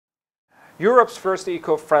Europe's first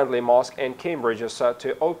eco-friendly mosque in Cambridge is set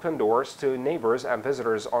to open doors to neighbors and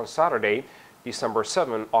visitors on Saturday, December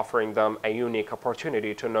 7, offering them a unique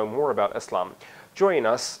opportunity to know more about Islam. Join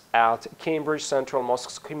us at Cambridge Central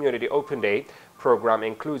Mosque's Community Open Day. Program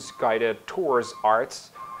includes guided tours, arts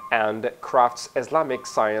and crafts, Islamic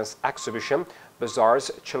science exhibition, bazaars,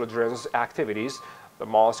 children's activities. The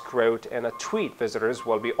mosque wrote in a tweet visitors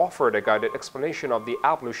will be offered a guided explanation of the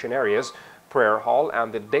ablution areas, prayer hall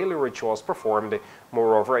and the daily rituals performed.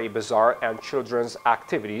 Moreover, a bazaar and children's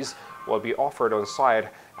activities will be offered on site.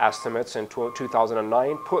 Estimates in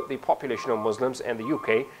 2009 put the population of Muslims in the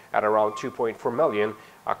UK at around 2.4 million.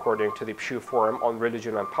 According to the Pew Forum on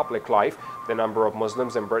Religion and Public Life, the number of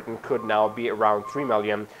Muslims in Britain could now be around 3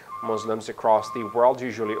 million. Muslims across the world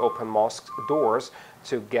usually open mosque doors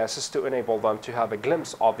to guests to enable them to have a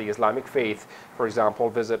glimpse of the Islamic faith. For example,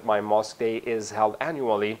 Visit My Mosque Day is held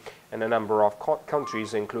annually in a number of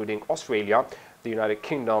countries, including Australia, the United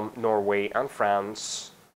Kingdom, Norway, and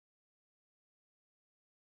France.